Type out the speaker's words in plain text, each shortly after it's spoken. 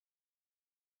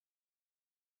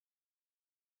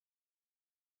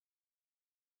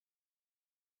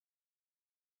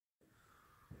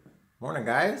Morning,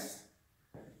 guys.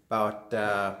 About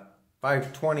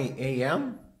 5:20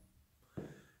 a.m.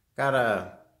 Got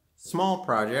a small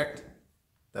project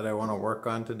that I want to work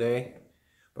on today.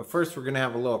 But first we're going to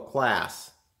have a little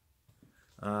class.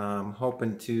 I'm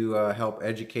hoping to help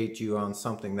educate you on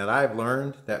something that I've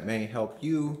learned that may help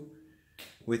you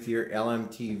with your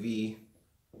LMTV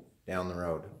down the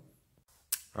road.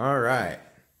 All right.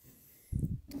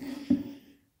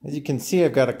 As you can see,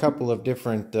 I've got a couple of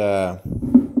different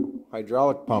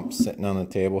hydraulic pumps sitting on the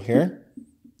table here.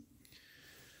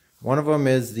 One of them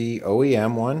is the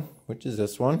OEM one, which is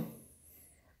this one,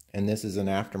 and this is an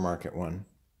aftermarket one.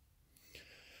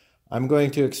 I'm going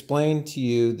to explain to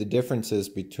you the differences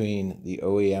between the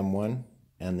OEM one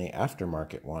and the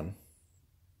aftermarket one.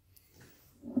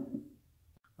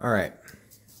 All right,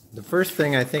 the first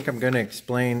thing I think I'm going to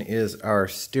explain is our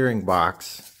steering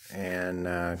box,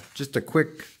 and just a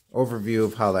quick overview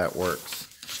of how that works.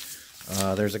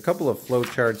 There's a couple of flow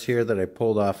charts here that I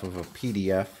pulled off of a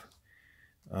PDF.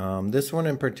 This one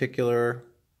in particular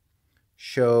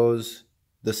shows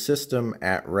the system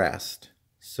at rest.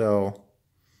 So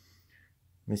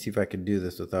let me see if I can do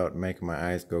this without making my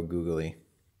eyes go googly.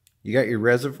 You got your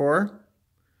reservoir,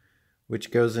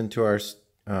 which goes into our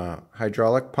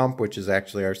hydraulic pump, which is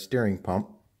actually our steering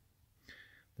pump.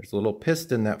 There's a little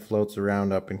piston that floats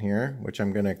around up in here, which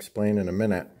I'm going to explain in a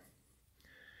minute.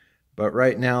 But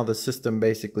right now the system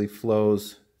basically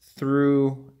flows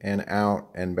through and out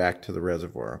and back to the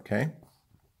reservoir, okay?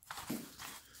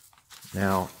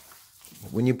 Now,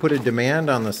 when you put a demand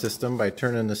on the system by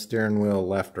turning the steering wheel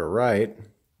left or right,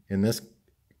 in this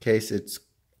case it's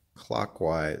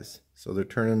clockwise. So they're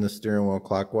turning the steering wheel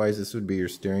clockwise. This would be your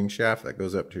steering shaft that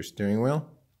goes up to your steering wheel.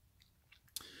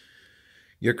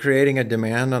 You're creating a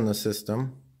demand on the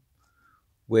system,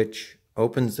 which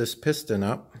opens this piston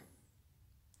up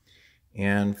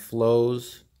and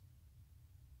flows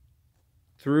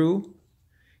through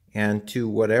and to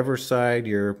whatever side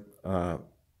you're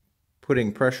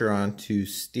putting pressure on to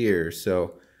steer.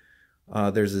 So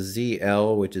there's a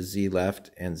ZL, which is Z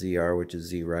left, and ZR, which is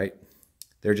Z right.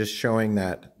 They're just showing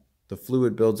that the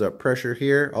fluid builds up pressure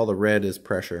here. All the red is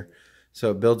pressure.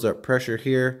 So it builds up pressure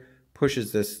here,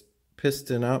 pushes this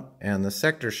piston up, and the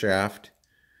sector shaft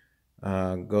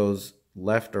goes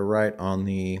left or right on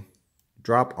the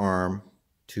drop arm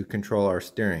to control our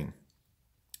steering.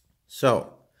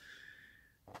 So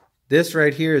this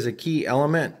right here is a key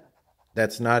element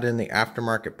that's not in the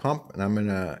aftermarket pump, and I'm going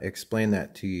to explain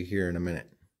that to you here in a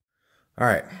minute. All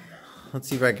right, let's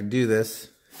see if I can do this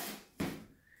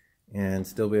and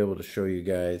still be able to show you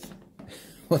guys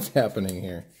what's happening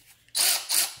here.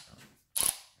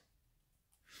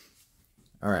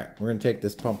 All right, we're going to take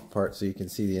this pump apart so you can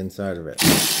see the inside of it.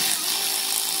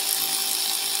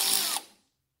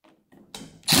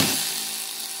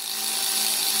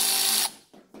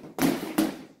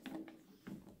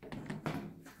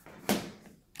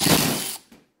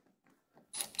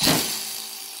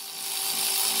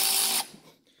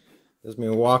 Those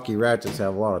Milwaukee ratchets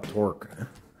have a lot of torque.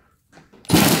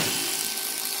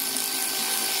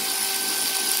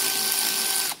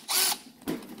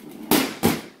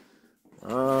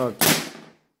 Okay.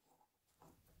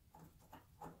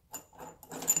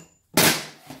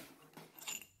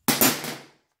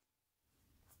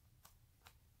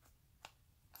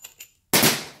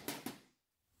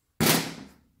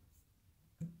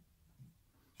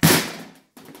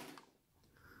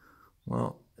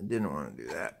 Well, I didn't want to do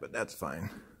that, but that's fine.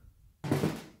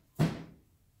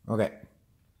 Okay.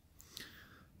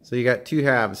 So you got two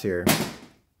halves here.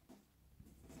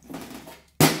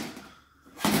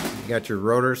 You got your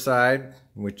rotor side,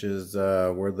 which is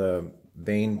where the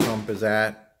vane pump is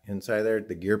at, inside there,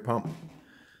 the gear pump. And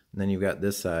then you've got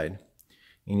this side.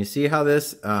 And you see how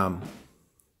this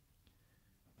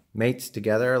mates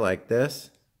together like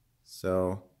this?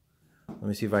 So let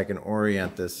me see if I can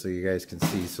orient this so you guys can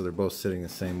see, so they're both sitting the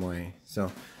same way. So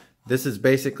this is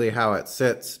basically how it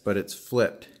sits, but it's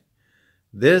flipped.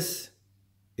 This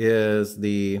is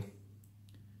the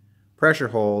pressure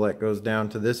hole that goes down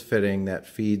to this fitting that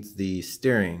feeds the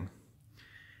steering.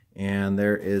 And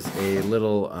there is a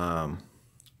little, well,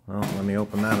 let me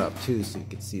open that up too so you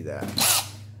can see that.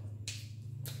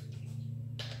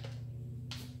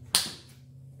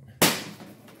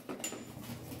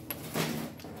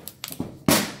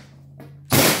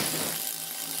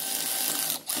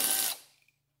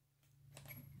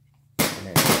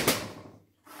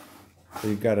 So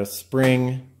you've got a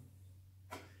spring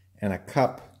and a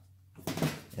cup,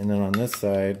 and then on this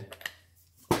side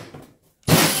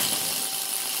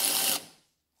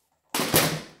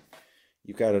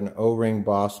you've got an O-ring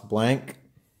Boss blank,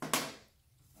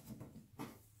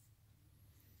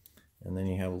 then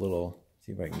you have a little,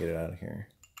 see if I can get it out of here.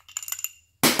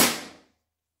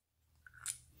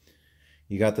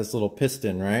 You got this little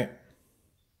piston, right?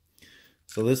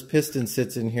 So this piston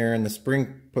sits in here and the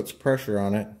spring puts pressure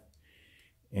on it.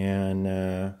 And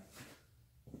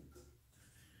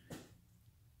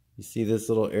you see this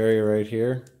little area right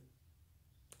here?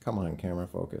 Come on, camera,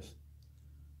 focus.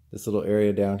 This little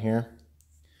area down here.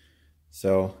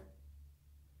 So,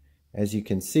 as you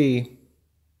can see,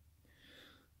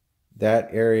 that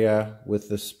area with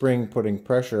the spring putting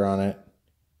pressure on it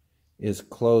is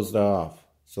closed off.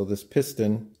 So this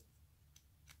piston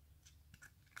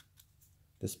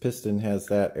has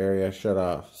that area shut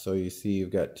off. So you see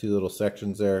you've got two little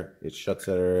sections there. It shuts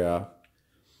that area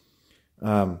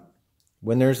off.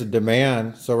 When there's a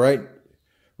demand, so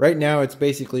right now it's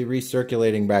basically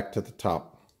recirculating back to the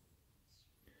top.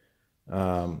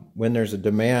 When there's a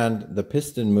demand, the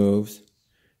piston moves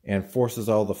and forces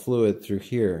all the fluid through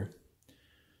here.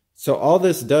 So all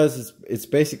this does is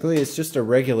it's just a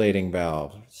regulating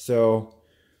valve. So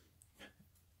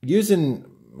using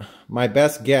my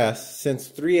best guess, since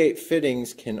 3/8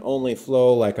 fittings can only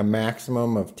flow like a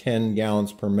maximum of 10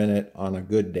 gallons per minute on a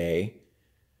good day,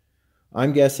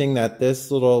 I'm guessing that this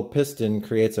little piston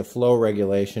creates a flow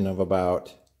regulation of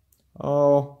about,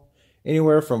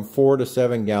 anywhere from 4 to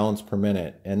 7 gallons per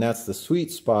minute. And that's the sweet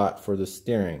spot for the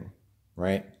steering,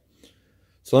 right?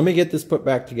 So let me get this put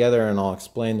back together and I'll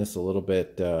explain this a little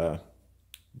bit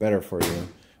better for you.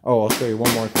 Oh, I'll show you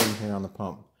one more thing here on the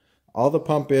pump. All the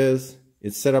pump is,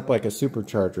 it's set up like a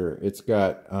supercharger. It's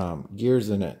got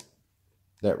gears in it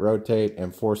that rotate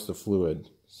and force the fluid.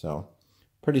 So,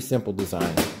 pretty simple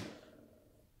design.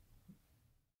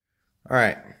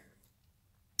 Alright,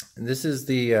 this is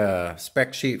the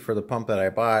spec sheet for the pump that I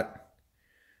bought.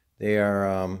 They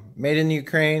are made in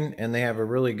Ukraine and they have a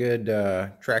really good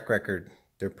track record.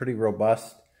 They're pretty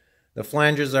robust. The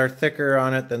flanges are thicker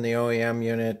on it than the OEM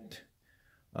unit.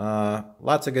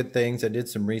 Lots of good things. I did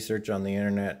some research on the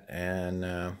internet and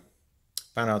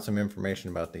found out some information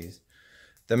about these.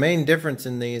 The main difference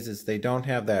in these is they don't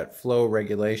have that flow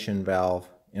regulation valve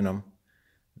in them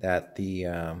that the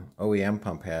OEM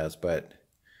pump has, but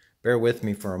bear with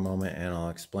me for a moment and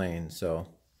I'll explain. So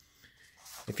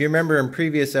if you remember in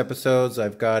previous episodes,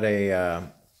 I've got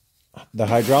the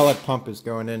hydraulic pump is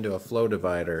going into a flow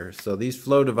divider. So these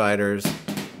flow dividers,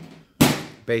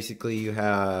 basically you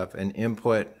have an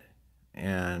input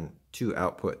and two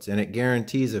outputs, and it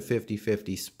guarantees a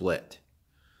 50-50 split.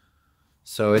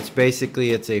 So it's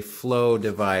a flow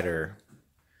divider.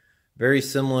 Very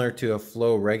similar to a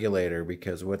flow regulator,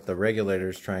 because what the regulator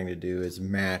is trying to do is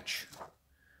match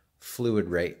fluid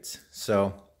rates.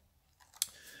 So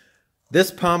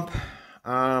this pump,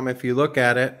 if you look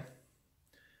at it,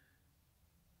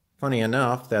 funny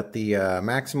enough that the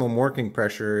maximum working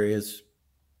pressure is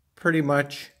pretty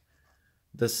much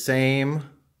the same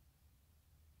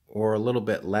or a little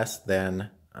bit less than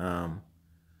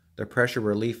the pressure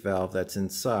relief valve that's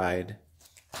inside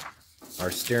our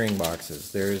steering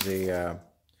boxes. There's a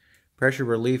pressure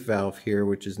relief valve here,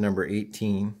 which is number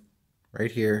 18,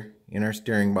 right here in our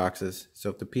steering boxes. So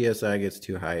if the PSI gets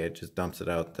too high, it just dumps it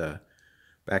out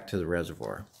back to the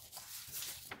reservoir.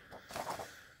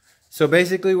 So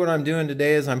basically what I'm doing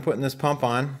today is I'm putting this pump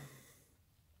on,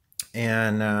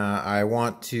 and I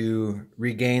want to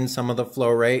regain some of the flow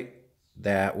rate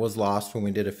that was lost when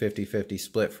we did a 50-50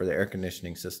 split for the air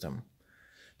conditioning system.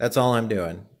 That's all I'm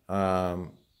doing.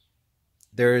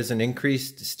 There is an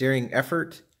increased steering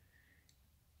effort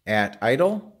at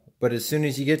idle, but as soon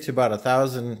as you get to about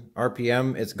 1,000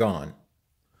 RPM, it's gone.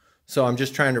 So I'm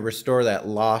just trying to restore that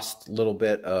lost little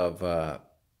bit of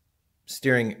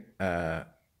steering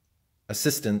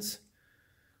assistance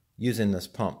using this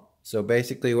pump. So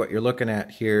basically what you're looking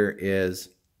at here is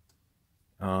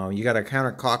you got a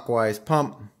counterclockwise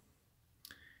pump,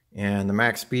 and the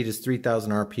max speed is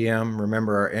 3,000 RPM.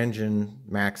 Remember, our engine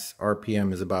max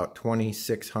RPM is about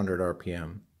 2,600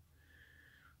 RPM.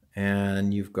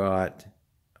 And you've got,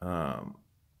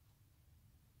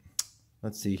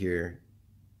 let's see here,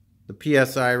 the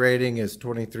PSI rating is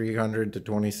 2,300 to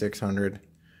 2,600.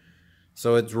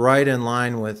 So it's right in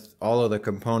line with all of the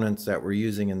components that we're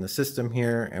using in the system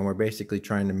here, and we're basically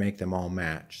trying to make them all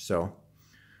match. So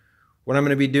what I'm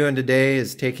going to be doing today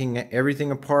is taking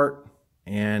everything apart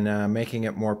and making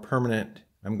it more permanent.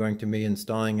 I'm going to be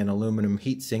installing an aluminum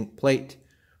heatsink plate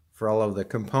for all of the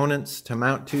components to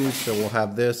mount to. So we'll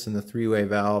have this and the three-way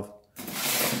valve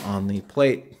on the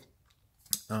plate.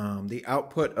 The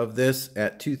output of this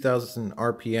at 2,000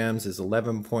 RPMs is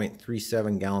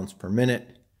 11.37 gallons per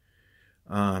minute.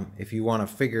 If you want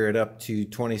to figure it up to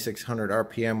 2,600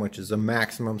 RPM, which is the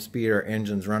maximum speed our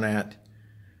engines run at,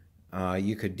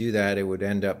 you could do that. It would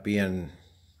end up being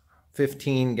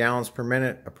 15 gallons per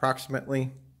minute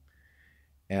approximately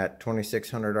at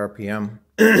 2600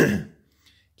 RPM.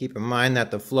 Keep in mind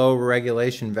that the flow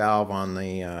regulation valve on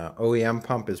the OEM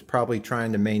pump is probably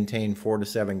trying to maintain 4 to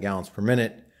 7 gallons per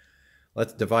minute.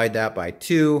 Let's divide that by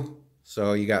 2.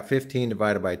 So you got 15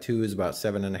 divided by 2 is about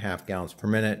 7.5 gallons per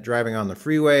minute. Driving on the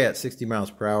freeway at 60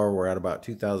 miles per hour, we're at about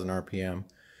 2,000 RPM.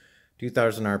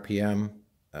 2,000 RPM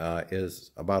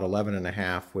is about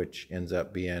 11.5, which ends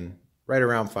up being right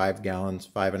around 5 gallons,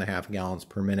 5.5 gallons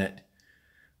per minute,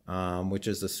 which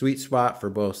is the sweet spot for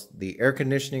both the air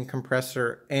conditioning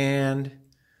compressor and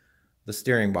the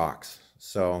steering box.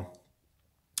 So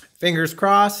fingers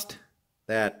crossed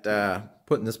that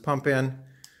putting this pump in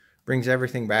brings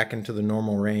everything back into the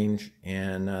normal range.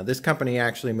 And this company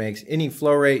actually makes any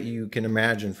flow rate you can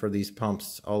imagine for these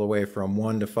pumps, all the way from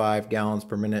 1 to 5 gallons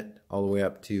per minute, all the way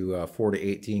up to 4 to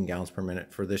 18 gallons per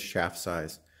minute for this shaft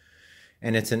size.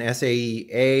 And it's an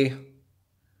SAE-A,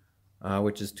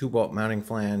 which is 2-bolt mounting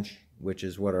flange, which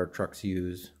is what our trucks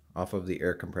use off of the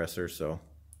air compressor. So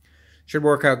should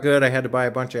work out good. I had to buy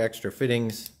a bunch of extra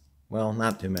fittings. Well,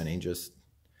 not too many, just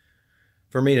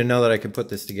for me to know that I could put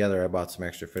this together, I bought some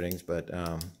extra fittings, but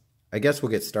I guess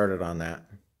we'll get started on that.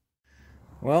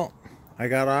 Well, I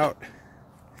got out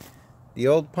the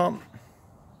old pump,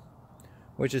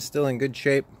 which is still in good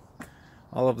shape.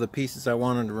 All of the pieces I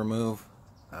wanted to remove.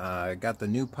 I got the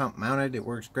new pump mounted. It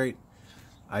works great.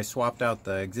 I swapped out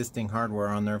the existing hardware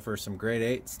on there for some grade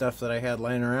 8 stuff that I had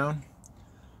laying around.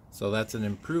 So that's an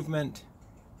improvement.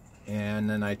 And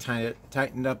then I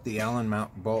tightened up the Allen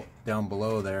mount bolt down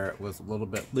below there. It was a little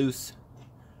bit loose.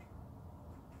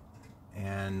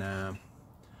 And now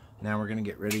we're going to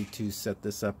get ready to set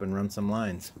this up and run some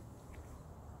lines.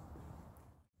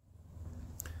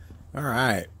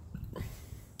 Alright.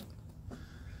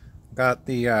 Got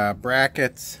the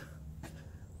brackets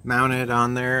mounted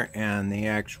on there and the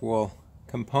actual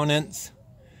components.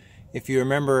 If you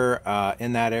remember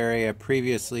in that area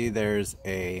previously, there's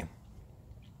a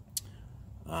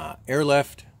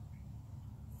airlift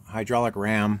hydraulic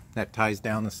ram that ties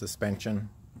down the suspension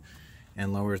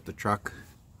and lowers the truck.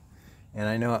 And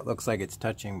I know it looks like it's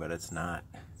touching, but it's not.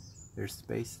 There's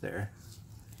space there.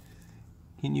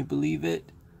 Can you believe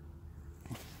it?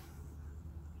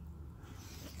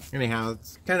 Anyhow,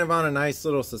 it's kind of on a nice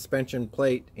little suspension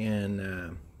plate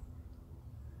and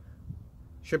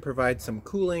should provide some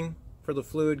cooling for the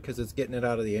fluid because it's getting it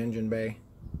out of the engine bay.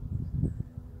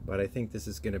 But I think this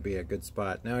is going to be a good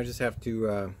spot. Now I just have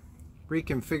to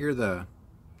reconfigure the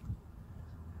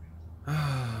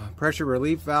pressure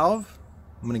relief valve.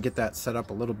 I'm going to get that set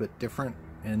up a little bit different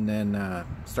and then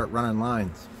start running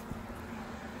lines.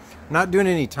 I'm not doing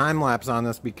any time lapse on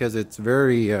this because it's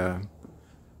very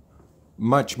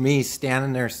much me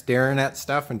standing there staring at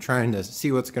stuff and trying to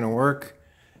see what's going to work,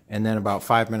 and then about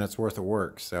 5 minutes worth of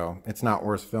work, so it's not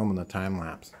worth filming the time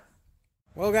lapse.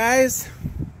 Well guys,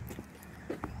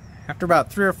 after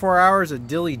about 3 or 4 hours of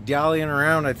dilly-dallying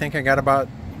around, I think I got about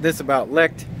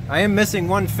licked. I am missing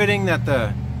one fitting that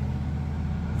the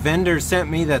vendor sent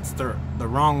me that's the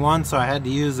wrong one, so I had to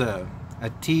use a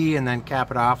T and then cap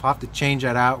it off. I'll have to change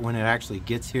that out when it actually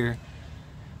gets here.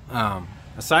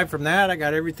 Aside from that, I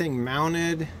got everything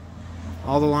mounted.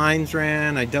 All the lines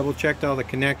ran. I double checked all the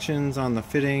connections on the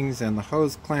fittings and the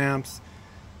hose clamps.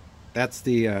 That's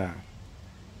the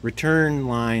return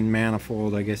line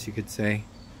manifold, I guess you could say.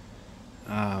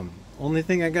 Only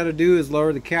thing I got to do is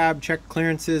lower the cab, check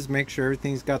clearances, make sure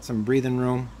everything's got some breathing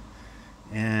room,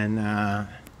 and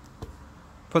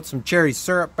put some cherry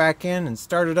syrup back in and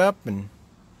start it up, and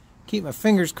keep my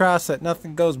fingers crossed that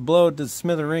nothing goes blown to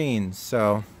smithereens.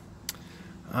 So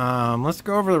let's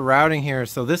go over the routing here.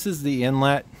 So this is the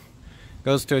inlet,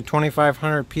 goes to a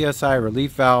 2500 psi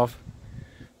relief valve,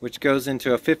 which goes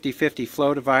into a 50-50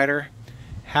 flow divider.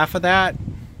 Half of that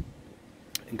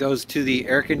goes to the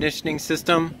air conditioning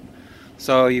system.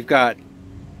 So you've got,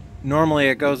 normally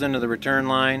it goes into the return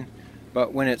line,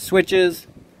 but when it switches,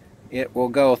 it will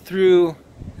go through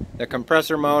the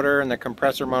compressor motor, and the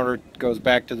compressor motor goes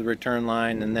back to the return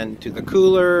line, and then to the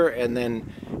cooler, and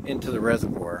then into the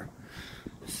reservoir.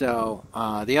 So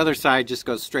the other side just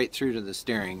goes straight through to the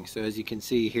steering. So as you can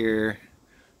see here,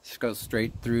 this goes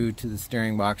straight through to the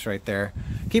steering box right there.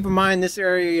 Keep in mind, this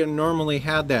area normally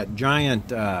had that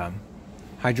giant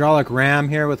hydraulic ram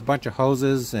here with a bunch of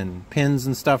hoses and pins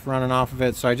and stuff running off of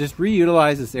it. So I just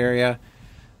reutilized this area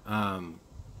the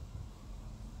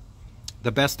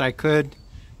best I could.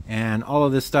 And all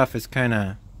of this stuff is kind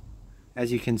of,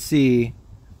 as you can see,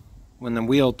 when the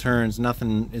wheel turns,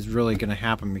 nothing is really going to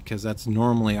happen because that's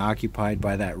normally occupied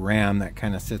by that ram that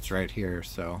kind of sits right here.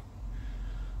 So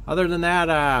Other than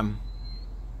that,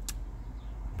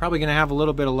 probably gonna have a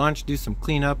little bit of lunch, do some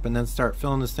cleanup, and then start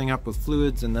filling this thing up with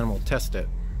fluids, and then we'll test it.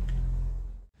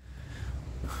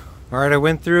 Alright, I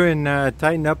went through and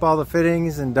tightened up all the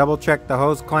fittings and double checked the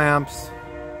hose clamps.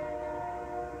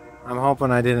 I'm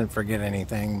hoping I didn't forget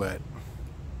anything, but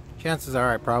chances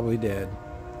are I probably did.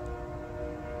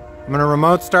 I'm gonna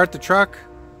remote start the truck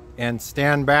and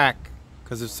stand back,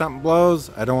 because if something blows,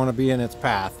 I don't want to be in its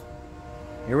path.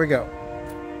 Here we go.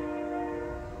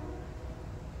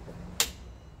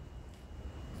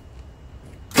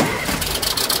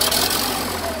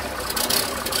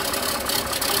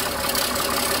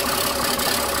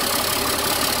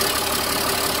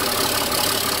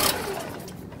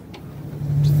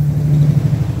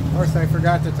 Of course, I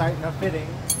forgot to tighten up fitting,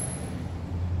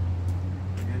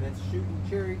 and it's shooting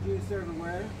cherry juice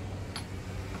everywhere.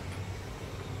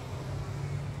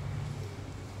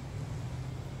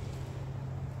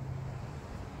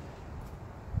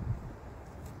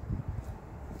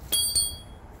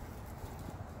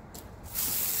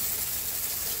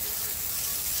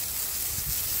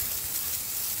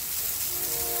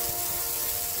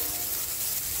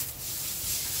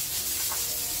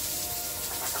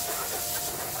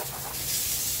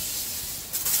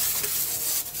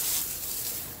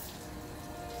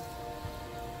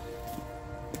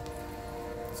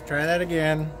 Try that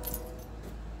again.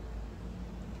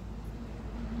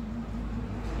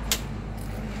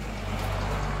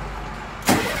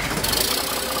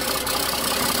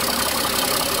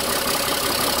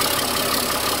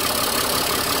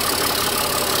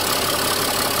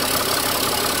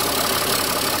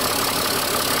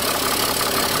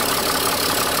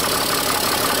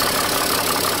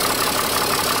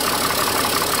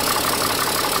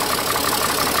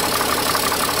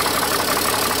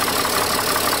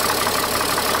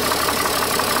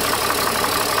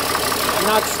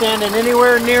 Not standing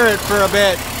anywhere near it for a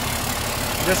bit.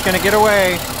 I'm just gonna get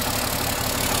away.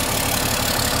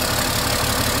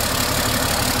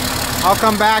 I'll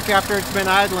come back after it's been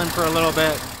idling for a little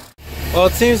bit. Well,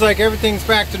 it seems like everything's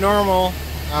back to normal.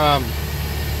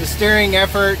 The steering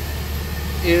effort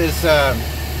is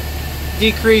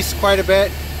decreased quite a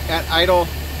bit at idle,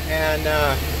 and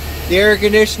the air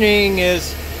conditioning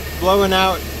is blowing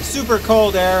out super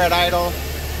cold air at idle,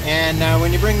 and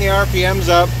when you bring the RPMs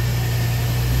up,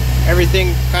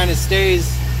 everything kind of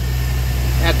stays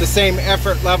at the same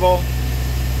effort level,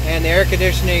 and the air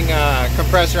conditioning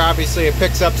compressor, obviously it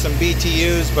picks up some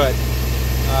BTUs, but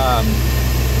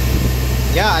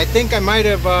yeah, I think I might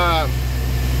have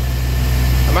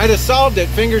solved it.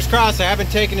 Fingers crossed. I haven't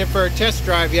taken it for a test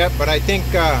drive yet, but I think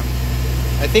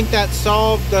that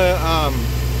solved the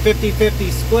 50-50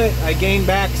 split. I gained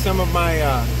back some of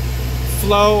my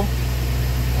flow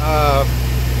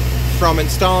from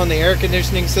installing the air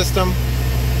conditioning system,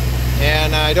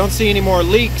 and I don't see any more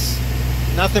leaks.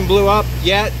 Nothing blew up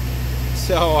yet,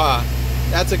 so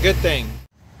that's a good thing.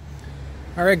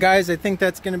 Alright guys, I think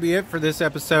that's going to be it for this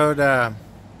episode. I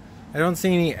don't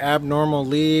see any abnormal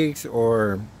leaks,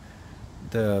 or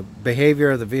the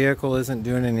behavior of the vehicle isn't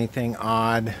doing anything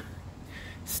odd.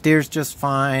 Steers just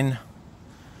fine.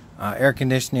 Air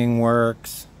conditioning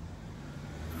works.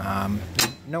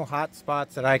 No hot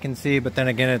spots that I can see, but then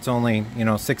again, it's only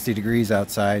 60 degrees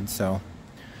outside, so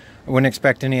I wouldn't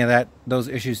expect any of those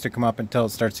issues to come up until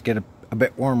it starts to get a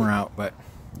bit warmer out. But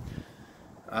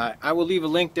I will leave a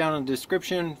link down in the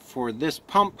description for this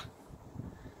pump.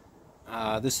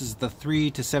 This is the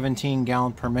 3 to 17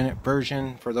 gallon per minute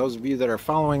version for those of you that are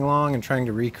following along and trying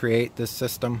to recreate this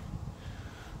system.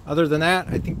 Other than that,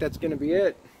 I think that's going to be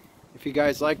it. If you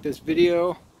guys like this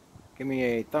video, give me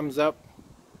a thumbs up.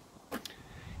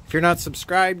 If you're not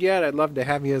subscribed yet, I'd love to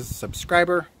have you as a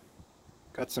subscriber.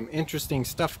 Got some interesting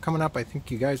stuff coming up I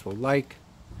think you guys will like.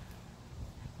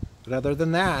 But other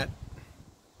than that,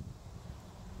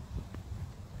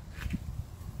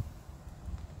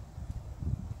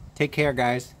 take care,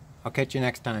 guys. I'll catch you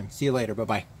next time. See you later.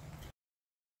 Bye-bye.